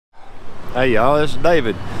Hey y'all, this is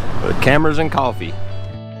David with Cameras and Coffee.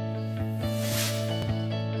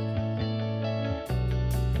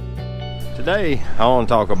 Today I want to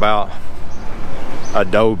talk about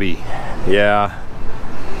Adobe. Yeah,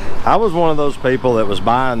 I was one of those people that was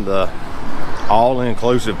buying the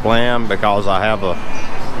all-inclusive plan because I have a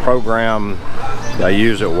program I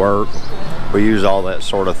use at work. We use all that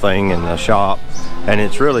sort of thing in the shop, and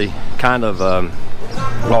it's really kind of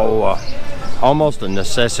almost a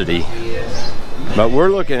necessity. But we're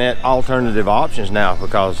looking at alternative options now,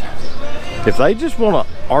 because if they just want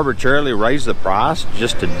to arbitrarily raise the price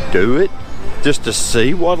just to do it, just to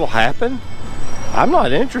see what'll happen, I'm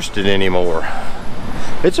not interested anymore.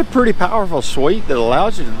 It's a pretty powerful suite that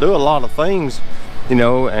allows you to do a lot of things, you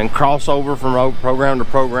know, and cross over from program to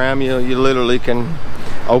program. You know, you literally can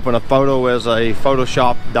open a photo as a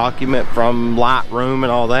Photoshop document from Lightroom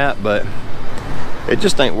and all that, but it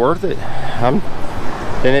just ain't worth it.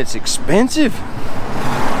 And it's expensive,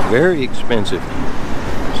 very expensive.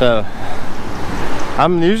 So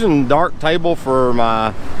I'm using Darktable for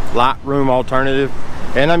my Lightroom alternative,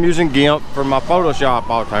 and I'm using GIMP for my Photoshop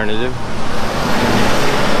alternative.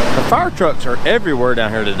 The fire trucks are everywhere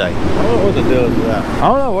down here today. I don't know what the deal is with that. I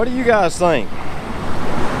don't know, what do you guys think?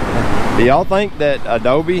 Do y'all think that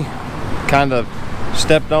Adobe kind of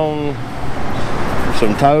stepped on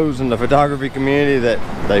some toes in the photography community that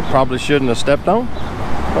they probably shouldn't have stepped on?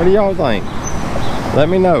 What do y'all think? Let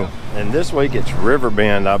me know. And this week it's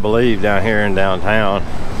Riverbend, I believe, down here in downtown.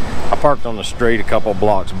 I parked on the street a couple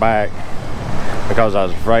blocks back because I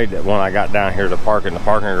was afraid that when I got down here to park in the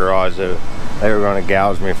parking garage that they were going to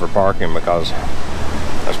gouge me for parking, because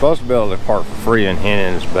I'm supposed to be able to park for free in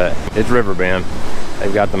Hennings, but it's Riverbend.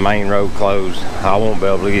 They've got the main road closed. I won't be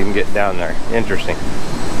able to even get down there. Interesting.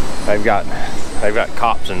 They've got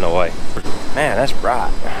cops in the way. Man, that's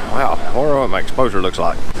bright. Wow, I wonder what my exposure looks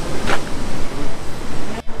like.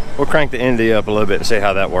 We'll crank the ND up a little bit and see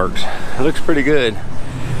how that works. It looks pretty good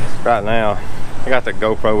right now. I got the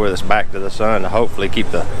GoPro with its back to the sun to hopefully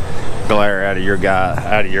keep the glare out of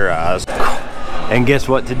your eyes. And guess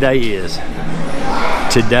what today is?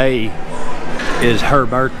 Today is her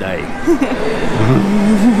birthday.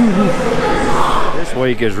 This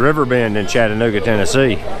week is Riverbend in Chattanooga,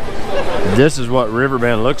 Tennessee. This is what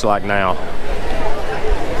Riverbend looks like now.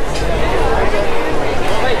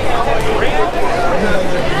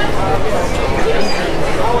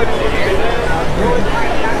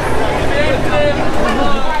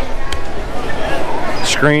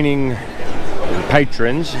 Screening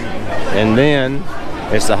patrons, and then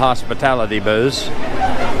it's the hospitality booths,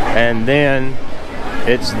 and then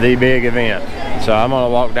it's the big event. So I'm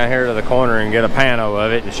gonna walk down here to the corner and get a pano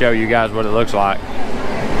of it and show you guys what it looks like.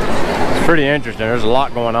 It's pretty interesting. There's a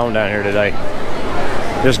lot going on down here today.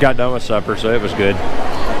 Just got done with supper, so it was good.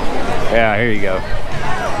 Yeah, here you go.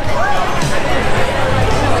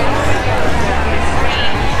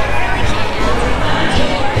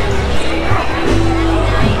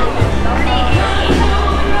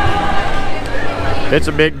 It's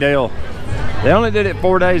a big deal. They only did it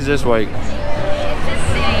 4 days this week.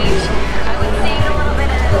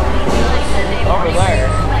 Over there.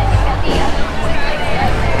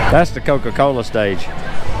 That's the Coca-Cola stage.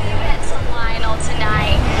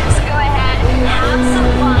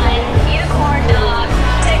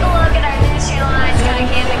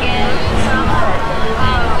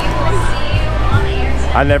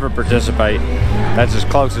 I never participate. That's as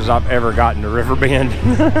close as I've ever gotten to Riverbend.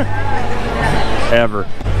 Ever.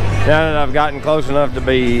 Now that I've gotten close enough to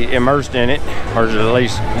be immersed in it, or at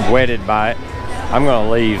least wetted by it, I'm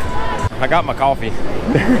gonna leave. I got my coffee.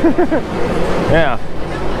 Yeah.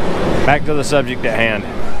 Back to the subject at hand.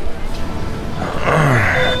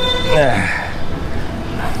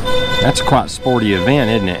 That's a quite sporty event,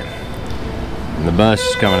 isn't it? And the bus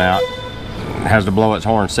is coming out. It has to blow its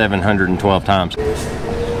horn 712 times.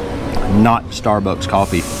 Not Starbucks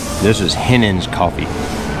coffee. This is Hennings coffee.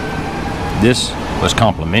 This was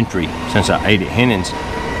complimentary since I ate at Hennings,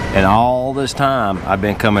 and all this time I've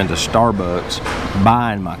been coming to Starbucks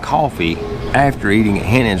buying my coffee after eating at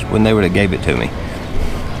Hennings when they would have gave it to me.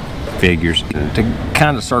 Figures. To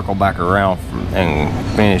kind of circle back around and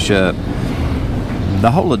finish up,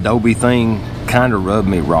 the whole Adobe thing kind of rubbed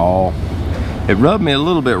me raw. It rubbed me a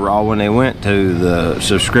little bit raw when they went to the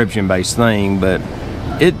subscription-based thing, but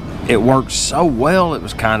it worked so well, it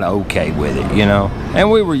was kind of okay with it, you know. And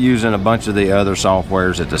we were using a bunch of the other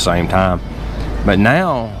softwares at the same time. But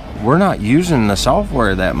now, we're not using the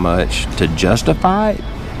software that much to justify it.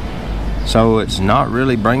 So it's not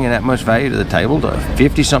really bringing that much value to the table, to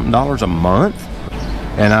 $50-something a month.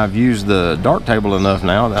 And I've used the dart table enough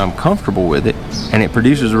now that I'm comfortable with it, and it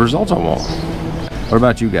produces the results I want. What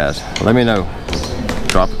about you guys? Let me know.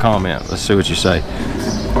 Drop a comment. Let's see what you say.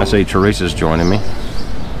 I see Teresa's joining me.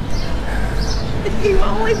 You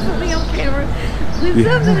always put me on camera when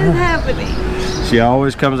something is happening. She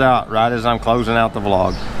always comes out right as I'm closing out the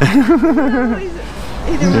vlog.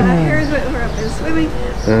 Either my hair is wet or I've been swimming.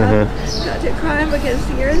 Got to crying because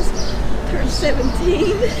Sierra's turned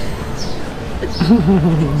 17.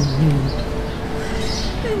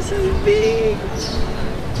 And she's big.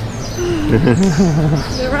 I'm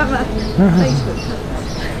gonna write my Facebook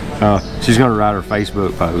post. She's gonna write her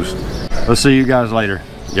Facebook post. Let's see you guys later.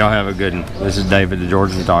 Y'all have a good one. This is David, the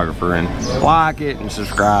Georgia photographer, and like it and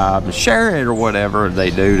subscribe and share it or whatever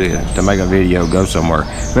they do to make a video go somewhere.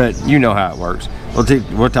 But you know how it works.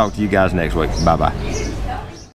 We'll talk to you guys next week. Bye-bye.